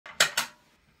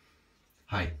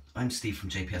Hi, I'm Steve from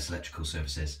JPS Electrical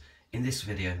Services. In this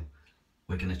video,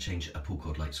 we're going to change a pull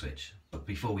cord light switch, but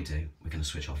before we do, we're going to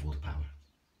switch off all the power.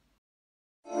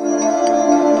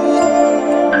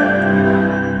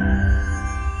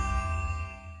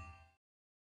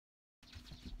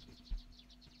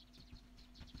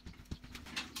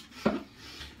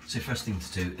 So first thing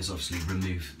to do is obviously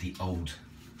remove the old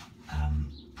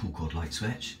pull cord light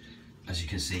switch. As you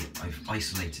can see, I've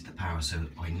isolated the power so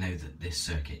I know that this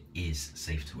circuit is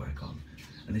safe to work on.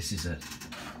 And this is a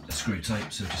screw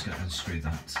type, so I'm just going to unscrew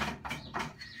that.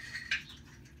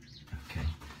 Okay.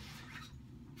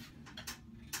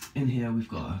 In here we've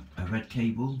got a red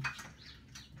cable,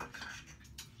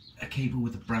 a cable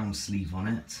with a brown sleeve on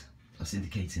it, that's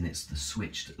indicating it's the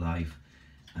switched live,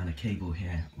 and a cable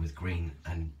here with green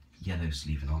and yellow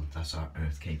sleeving on, that's our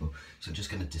earth cable. So I'm just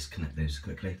going to disconnect those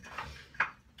quickly.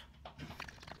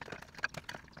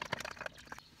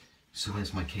 So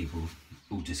there's my cable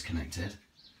all disconnected.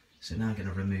 So now I'm going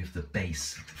to remove the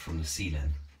base from the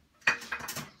ceiling.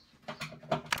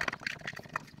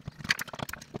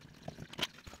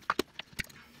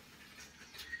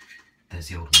 There's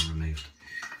the old one removed.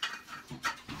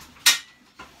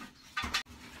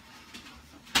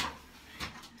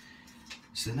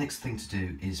 So the next thing to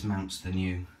do is mount the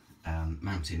new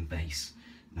mounting base.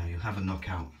 Now you'll have a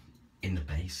knockout in the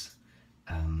base.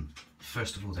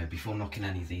 First of all though, before knocking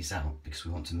any of these out, because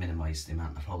we want to minimise the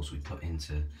amount of holes we put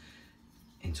into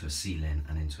a ceiling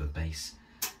and into a base,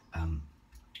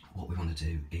 what we want to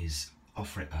do is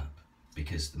offer it up,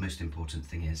 because the most important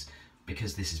thing is,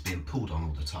 because this is being pulled on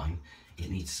all the time, it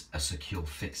needs a secure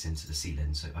fix into the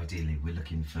ceiling. So ideally we're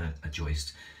looking for a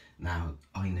joist. Now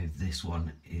I know this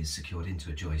one is secured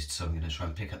into a joist, so I'm going to try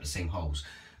and pick up the same holes,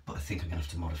 but I think I'm going to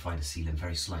have to modify the ceiling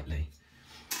very slightly.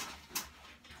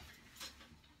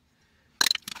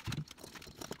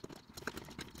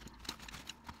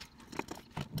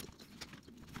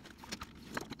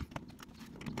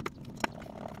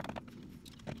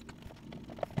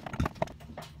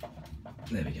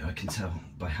 There we go, I can tell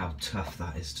by how tough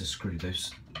that is to screw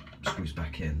those screws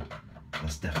back in.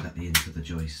 That's definitely into the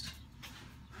joist.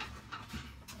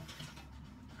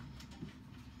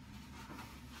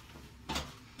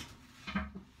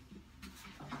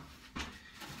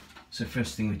 So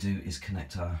first thing we do is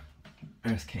connect our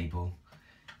earth cable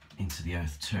into the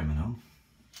earth terminal.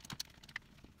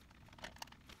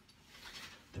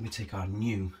 Then we take our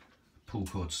new pull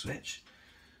cord switch.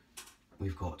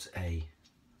 We've got a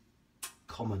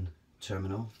common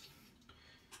terminal,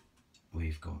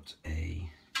 we've got a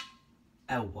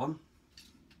L1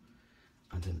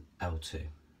 and an L2.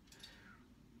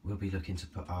 We'll be looking to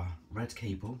put our red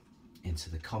cable into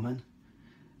the common,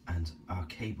 and our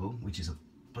cable, which is a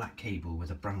black cable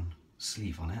with a brown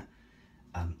sleeve on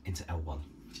it, into L1.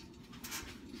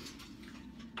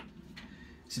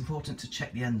 It's important to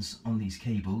check the ends on these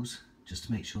cables just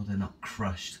to make sure they're not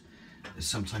crushed.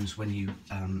 Sometimes when you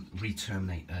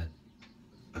re-terminate a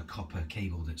copper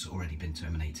cable that's already been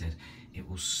terminated, it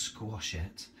will squash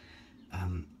it,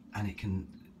 and it can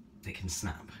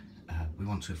snap. We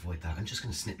want to avoid that. I'm just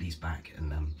going to snip these back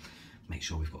and make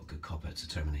sure we've got good copper to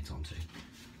terminate onto.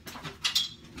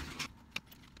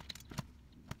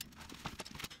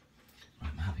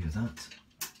 Right, I'm happy with that.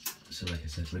 So like I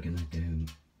said, we're going to go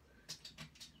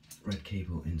red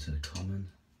cable into the common.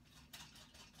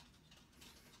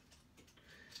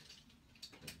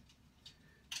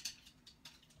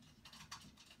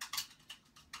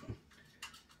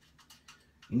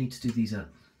 You need to do these up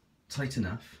tight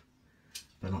enough,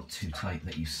 but not too tight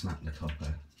that you snap the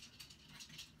copper.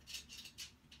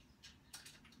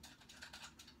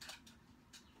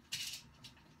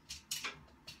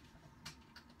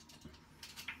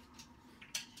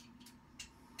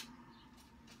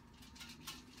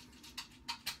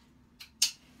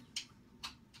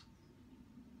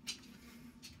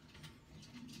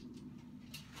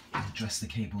 Dress the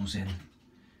cables in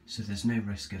so there's no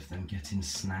risk of them getting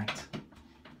snagged.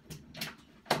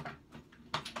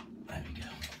 There we go.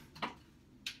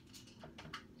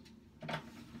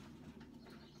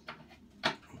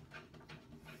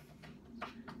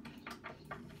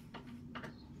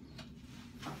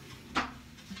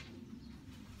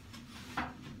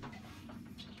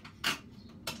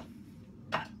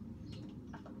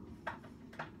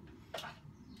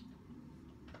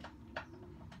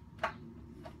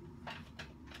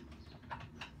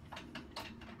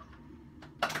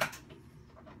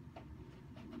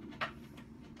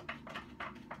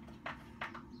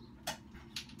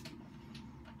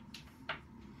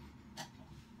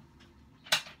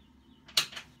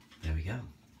 There we go.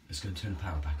 Let's go and turn the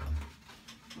power back on.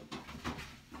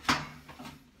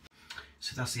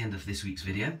 So that's the end of this week's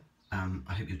video. I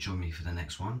hope you'll join me for the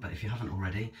next one, but if you haven't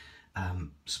already,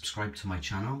 subscribe to my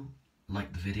channel,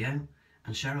 like the video,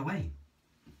 and share away.